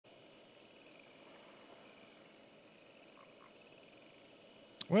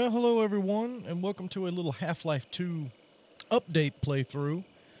Well, hello everyone, and welcome to a little Half-Life 2 update playthrough.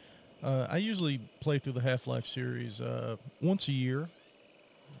 I usually play through the Half-Life series once a year.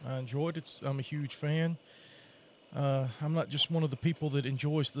 I enjoyed it. I'm a huge fan. I'm not just one of the people that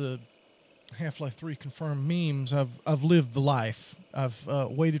enjoys the Half-Life 3 confirmed memes. I've lived the life. I've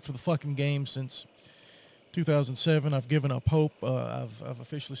waited for the fucking game since 2007. I've given up hope. I've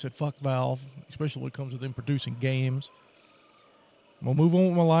officially said fuck Valve, especially when it comes to them producing games. I'm going to move on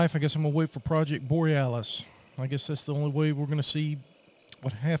with my life. I guess I'm going to wait for Project Borealis. I guess that's the only way we're going to see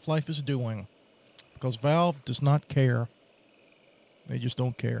what Half-Life is doing. Because Valve does not care. They just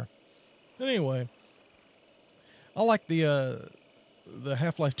don't care. Anyway, I like the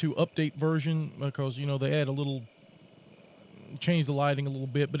Half-Life 2 update version because, you know, they add a little, change the lighting a little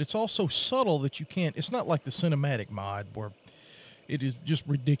bit, but it's also subtle that you can't, it's not like the cinematic mod where it is just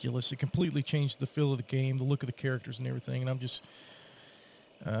ridiculous. It completely changed the feel of the game, the look of the characters and everything, and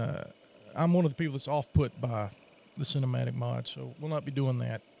I'm one of the people that's off-put by the cinematic mod, so we'll not be doing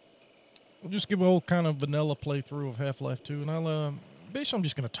that. We'll just give a whole kind of vanilla playthrough of Half-Life 2, and basically I'm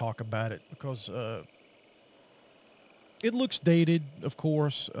just going to talk about it, because it looks dated, of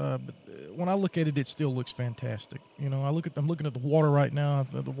course, but when I look at it, it still looks fantastic. You know, I'm looking at the water right now.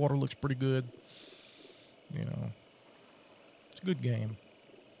 The water looks pretty good. You know, it's a good game.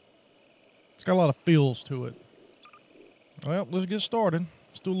 It's got a lot of feels to it. Well, let's get started.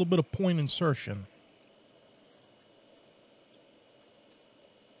 Let's do a little bit of point insertion.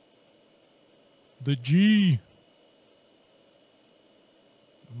 The G.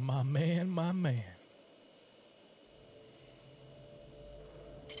 My man, my man.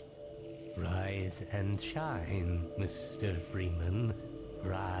 Rise and shine, Mr. Freeman.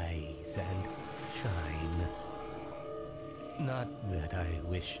 Rise and shine. Not that I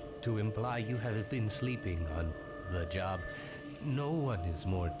wish to imply you have been sleeping on the job. No one is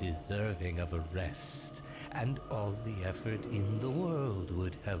more deserving of a rest, and all the effort in the world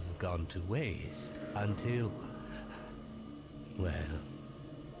would have gone to waste until... well,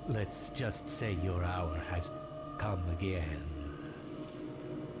 let's just say your hour has come again.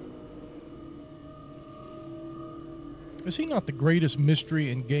 Is he not the greatest mystery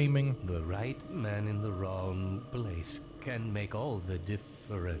in gaming? The right man in the wrong place can make all the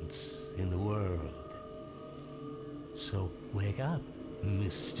difference in the world. So wake up,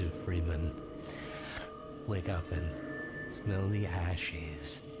 Mr. Freeman. Wake up and smell the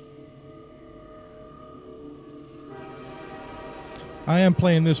ashes. I am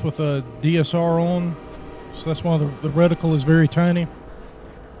playing this with a DSR on, so that's why the reticle is very tiny.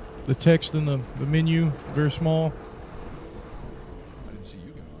 The text in the menu, very small.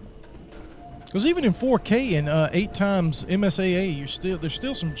 Because even in 4K and 8 times MSAA, there's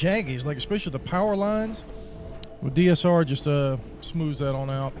still some jaggies, like especially the power lines. With DSR, just smooths that on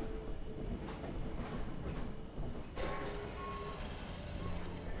out.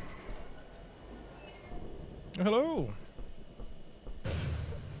 Hello. This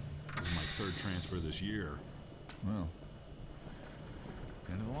is my third transfer this year. Well,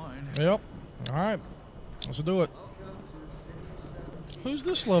 end of the line. Yep. All right. Let's do it. Who's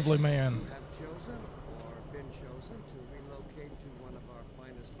this lovely man?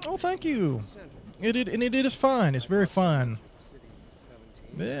 Oh, thank you. It is fine. It's very fine.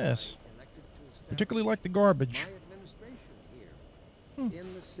 Yes. Particularly like the garbage.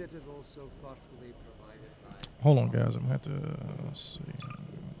 Hold on, guys. I'm going to have to let's see.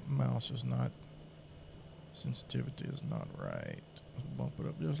 Mouse is not... sensitivity is not right. Let's bump it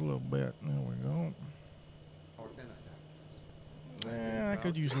up just a little bit. There we go. I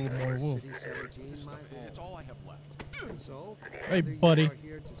could use a little more wool. It's all I have left. Hey, buddy.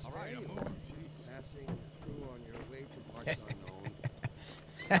 All right, I'm moving. Passing through on your way to parts unknown.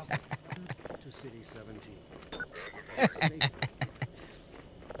 Welcome to City 17.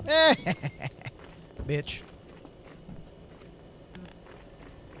 Bitch.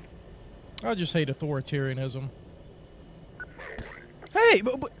 I just hate authoritarianism. Hey,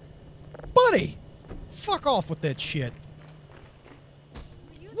 buddy! Fuck off with that shit.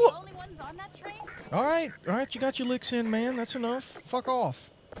 Were you the only ones on that train? Alright, you got your licks in, man. That's enough. Fuck off.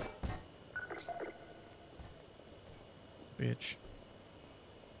 Bitch.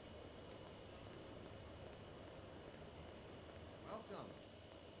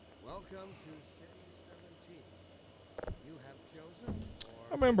 Welcome to City 17. You have chosen.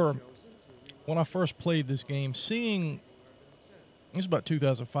 I remember when I first played this game, seeing... It was about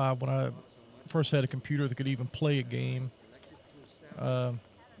 2005 when I first had a computer that could even play a game. I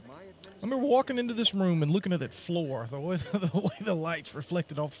remember walking into this room and looking at that floor, the way the lights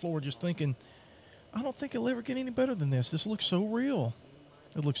reflected off the floor, just thinking, I don't think it'll ever get any better than this. This looks so real.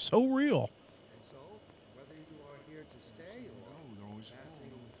 It looks so real. And so, whether you are here to stay or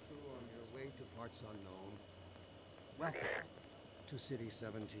passing through on your way to parts unknown, welcome to City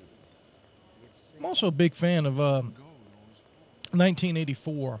 17. I'm also a big fan of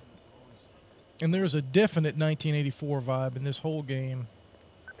 1984. And there's a definite 1984 vibe in this whole game.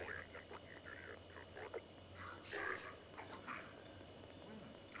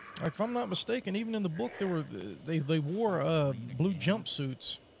 Like, if I'm not mistaken, even in the book, they wore blue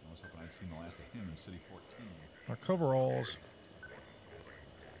jumpsuits I was hoping I'd seen the last of him in City 14. or coveralls.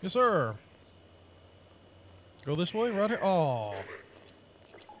 Yes, sir. Go this way, right here. Oh,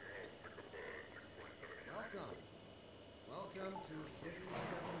 Welcome to City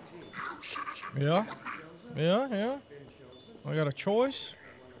 17. yeah, yeah, yeah. Been chosen I got a choice.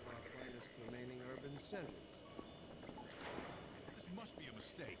 one of our finest remaining urban centers. This must be a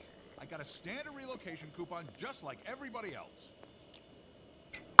mistake. I got a standard relocation coupon just like everybody else.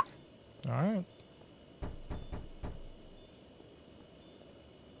 All right.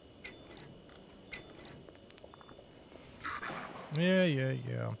 Yeah, yeah,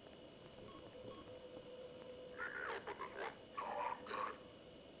 yeah.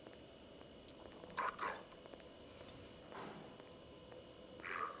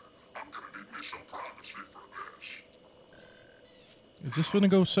 Is this finna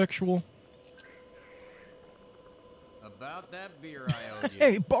go sexual? About that beer I owed you.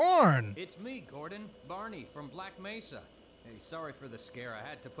 Hey, Barn! It's me, Gordon. Barney from Black Mesa. Hey, sorry for the scare. I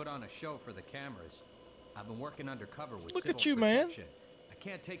had to put on a show for the cameras. I've been working undercover with Look civil at you, man. protection. I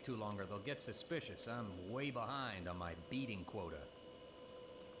can't take too long or they'll get suspicious. I'm way behind on my beating quota.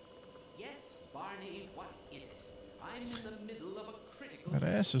 Yes, Barney, what is it? I'm in the middle of a critical... That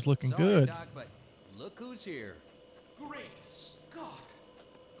ass is looking Sorry, good. Doc, but look who's here. Great Scott!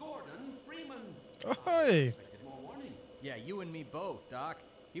 Gordon Freeman! Oh, hey! Expected more warning. Yeah, you and me both, Doc.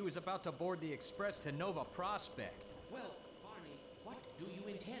 He was about to board the express to Nova Prospect. Well, Barney, what do you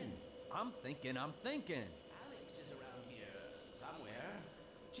intend? I'm thinking. Alex is around here somewhere.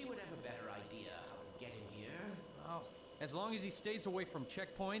 She would have a better idea how to get him here. Oh, as long as he stays away from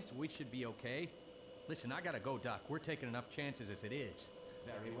checkpoints, we should be okay. Listen, I gotta go, Doc. We're taking enough chances as it is.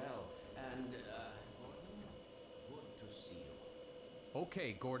 Very well. And, Gordon, good to see you.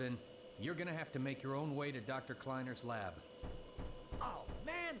 Okay, Gordon. You're gonna have to make your own way to Dr. Kleiner's lab. Oh,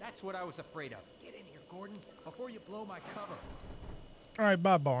 man, that's what I was afraid of. Get in here, Gordon, before you blow my cover. All right,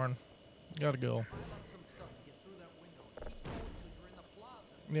 bye, Barn. Gotta go. I left some stuff to get through that window. Keep going till you're in the plaza.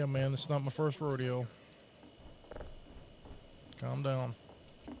 Yeah, man, it's not my first rodeo. Calm down.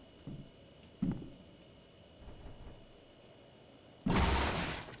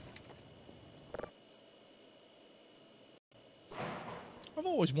 I've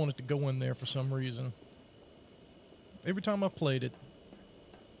always wanted to go in there for some reason. Every time I've played it.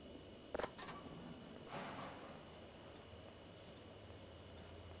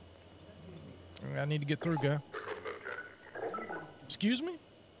 I need to get through, guy. Excuse me?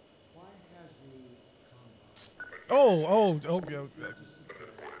 Why has the combat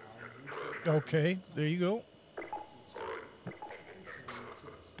Okay, there you go.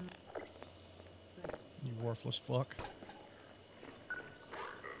 You worthless fuck.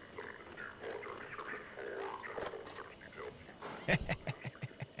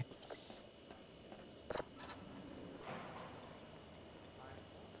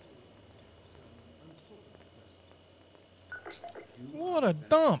 What a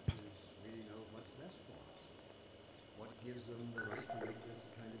dump. really know what's best for us? What gives them the right to make this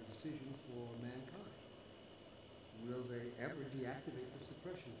kind of decision for mankind? Will they ever deactivate the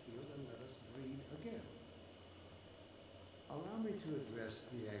suppression field and let us breed again? Allow me to address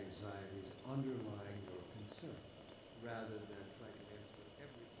the anxieties underlying your concern, rather than try to answer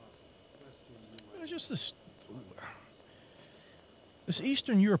every possible question you might It's just this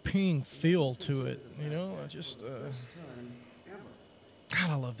Eastern European feel to it, you know. I just, first time ever. God,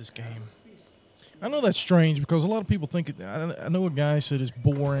 I love this game. I know that's strange because a lot of people think it. I know a guy said it's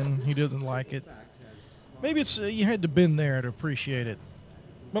boring. He doesn't like it. Maybe it's you had to been there to appreciate it.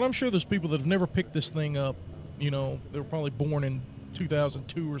 But I'm sure there's people that have never picked this thing up. You know, they were probably born in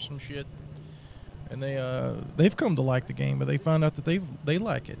 2002 or some shit, and they've come to like the game, but they found out that they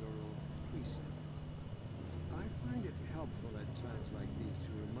like it. I find it helpful at times like these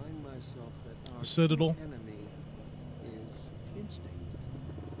to remind myself that our Citadel. true enemy is instinct.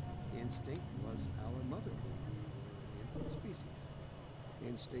 Instinct was our mother when we were an infant species.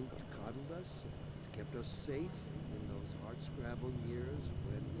 Instinct coddled us, kept us safe in those hard-scrabbled years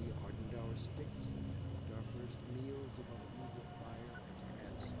when we hardened our sticks and cooked our first meals above a meager fire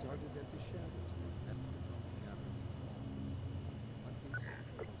and started at the shadows that leapt upon the cavern's walls. But instinct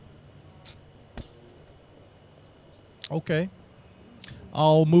Okay.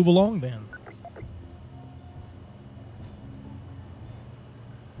 I'll move along then.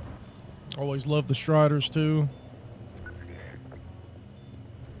 Always love the Striders too.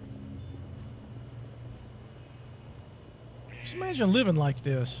 Just imagine living like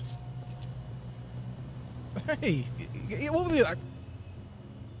this. Hey, what were the...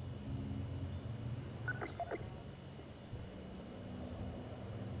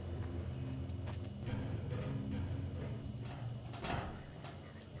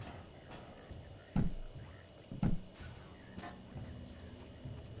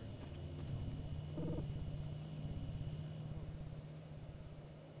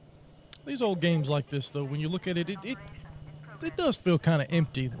 These old games like this, though, when you look at it, it does feel kind of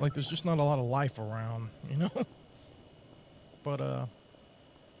empty. Like there's just not a lot of life around, you know? But,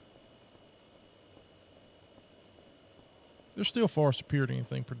 they're still far superior to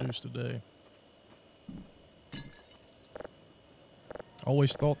anything produced today.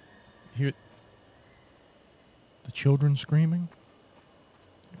 Always thought, hear the children screaming,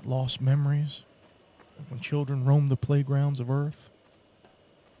 lost memories, when children roam the playgrounds of Earth.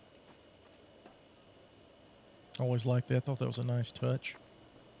 Always liked that. Thought that was a nice touch.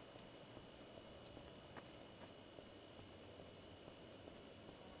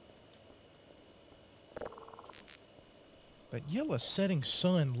 That yellow setting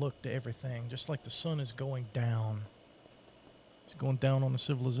sun look to everything, just like the sun is going down. It's going down on a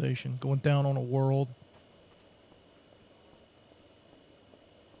civilization, going down on a world.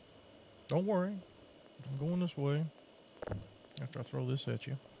 Don't worry. I'm going this way. After I throw this at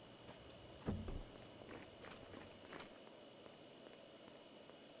you.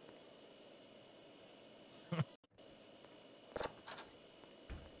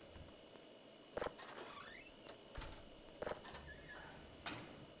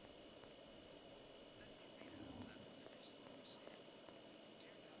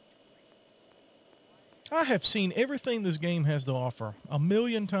 I have seen everything this game has to offer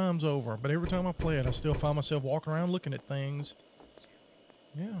 1,000,000 times over, but every time I play it, I still find myself walking around looking at things.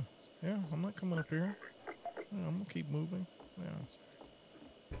 Yeah, I'm not coming up here. Yeah, I'm gonna keep moving. Yeah.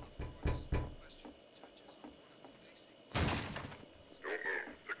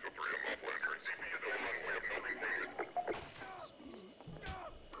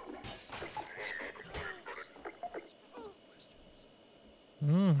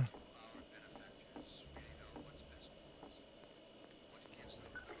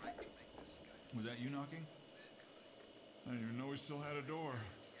 Was that you knocking? I didn't even know we still had a door.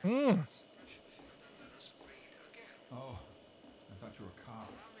 Oh, I thought you were a cop.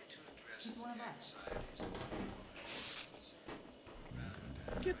 Just one of us.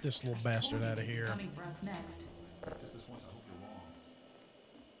 Get this little bastard out of here. Coming for us next. Just this once, I hope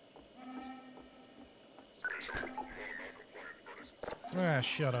you're wrong. Ah,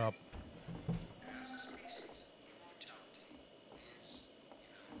 shut up.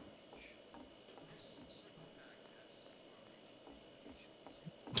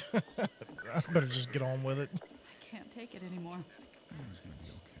 I better just get on with it. I can't take it anymore. It's gonna be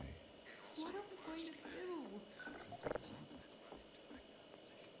okay. What are we going to do?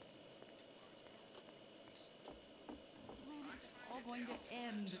 When it's all going to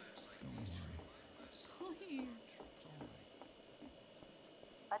end? Please.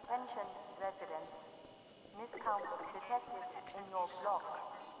 Attention, residents. Miscount detected in your block.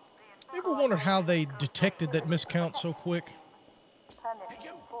 Ever wondered how they detected that miscount so quick? Permit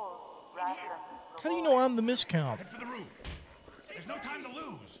full ration. How do you know I'm the miscount? Head for the roof. There's no time to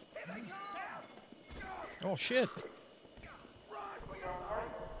lose. Oh, shit.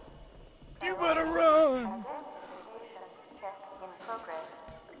 You better run. Check in progress.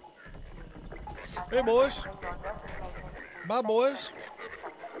 Hey, boys. Bye, boys.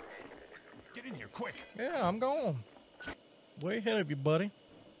 Get in here, quick. Yeah, I'm gone. Way ahead of you, buddy.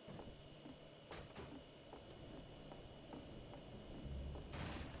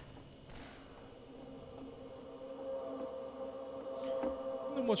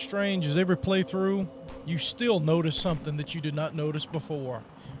 And what's strange is every playthrough, you still notice something that you did not notice before.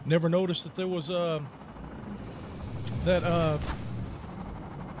 Never noticed that there was that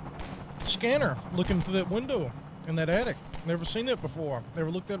scanner looking through that window in that attic. Never seen it before. Never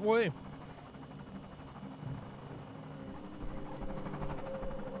looked that way.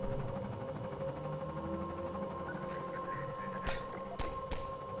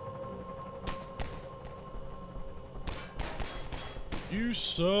 You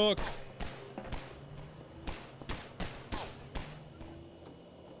suck.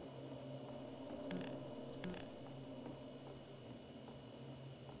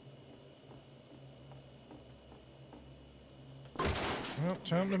 Well,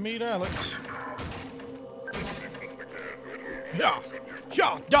 time to meet Alex. Yeah,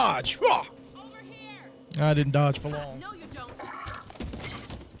 yeah, dodge. Yeah. Over here. I didn't dodge for long. No, you don't.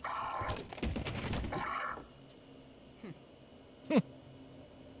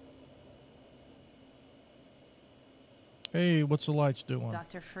 Hey, what's the lights doing?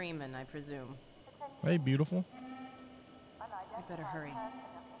 Dr. Freeman, I presume. Hey, beautiful. You better hurry.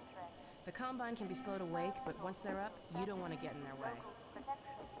 The Combine can be slow to wake, but once they're up, you don't want to get in their way.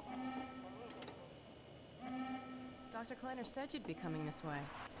 Dr. Kleiner said you'd be coming this way.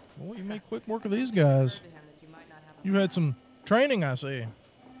 Well, you make quick work of these guys. Occurred to him that you might not have a You had some training, I see.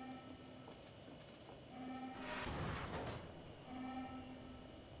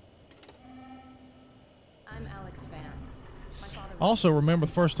 I'm Alex Vance. My father Also, remember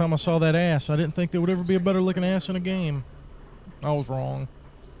the first time I saw that ass, I didn't think there would ever be a better looking ass in a game. I was wrong.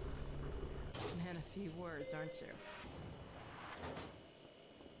 Man, a few words, aren't you?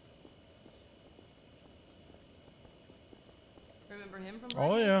 Remember him from Oh,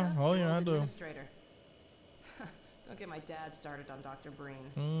 Black yeah. Mesa? Oh, The yeah, old I do. Administrator. Don't get my dad started on Dr. Breen.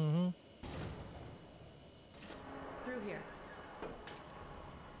 Mm-hmm. Through here.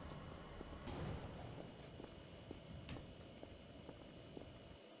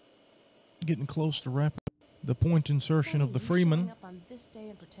 Getting close to wrap up the point insertion of the Hey, you Freeman. showing up on this day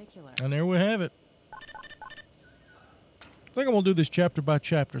in particular. And there we have it. I think I'm going to do this chapter by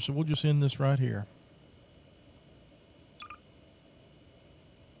chapter, so we'll just end this right here.